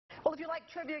Well, if you like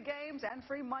trivia games and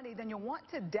free money, then you'll want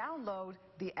to download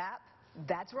the app.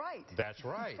 That's right. That's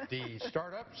right. The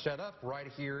startup set up right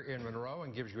here in Monroe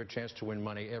and gives you a chance to win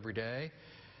money every day.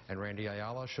 And Randy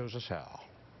Ayala shows us how.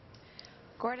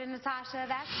 Gordon, Natasha,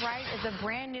 that's right, is a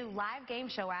brand new live game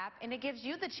show app, and it gives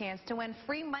you the chance to win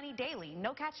free money daily,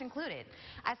 no catch included.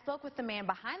 I spoke with the man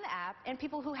behind the app and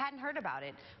people who hadn't heard about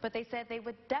it, but they said they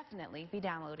would definitely be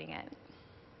downloading it.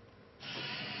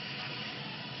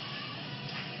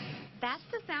 That's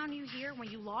the sound you hear when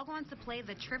you log on to play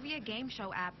the trivia game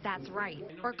show app, That's Right.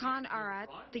 Orkan Arat,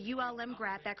 the ULM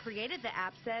grad that created the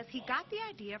app, says he got the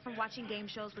idea from watching game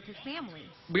shows with his family.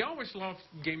 We always love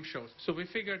game shows, so we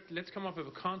figured let's come up with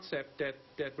a concept that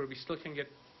where we still can get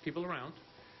people around,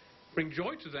 bring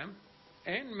joy to them,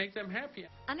 and make them happy.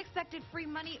 Unexpected free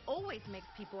money always makes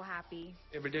people happy.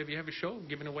 Every day we have a show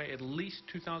giving away at least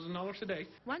 $2,000 a day.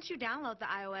 Once you download the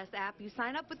iOS app, you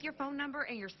sign up with your phone number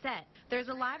and you're set. There's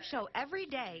a live show every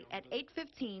day at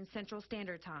 8:15 Central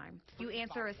Standard Time. You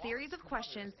answer a series of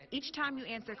questions. Each time you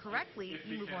answer correctly,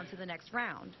 you move on to the next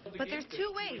round. But there's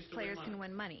two ways players can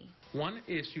win money. One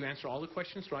is you answer all the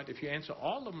questions right. If you answer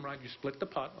all of them right, you split the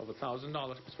pot of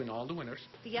 $1,000 between all the winners.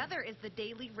 The other is the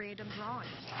daily random drawing.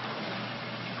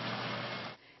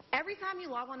 Every time you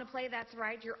log on to play That's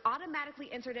Right, you're automatically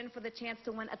entered in for the chance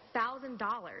to win $1,000.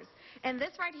 And this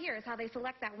right here is how they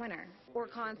select that winner.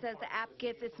 Orkan says the app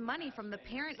gets its money from the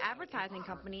parent advertising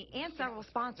company and several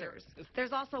sponsors.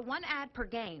 There's also one ad per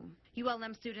game.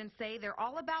 ULM students say they're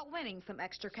all about winning some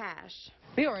extra cash.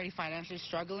 We're already financially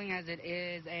struggling as it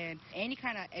is, and any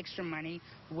kind of extra money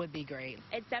would be great.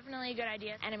 It's definitely a good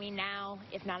idea. And I mean, now,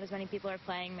 if not as many people are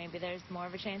playing, maybe there's more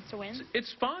of a chance to win.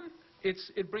 It's fun.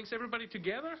 It brings everybody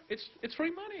together. It's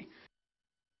free money.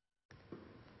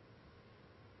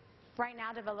 Right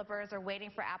now, developers are waiting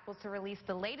for Apple to release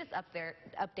the latest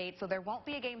update, so there won't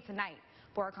be a game tonight.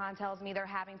 Orkan tells me they're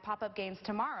having pop-up games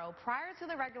tomorrow prior to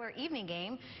the regular evening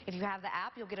game. If you have the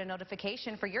app, you'll get a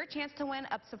notification for your chance to win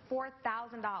up to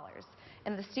 $4,000.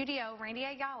 In the studio, Randy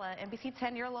Ayala, NBC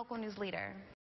 10, your local news leader.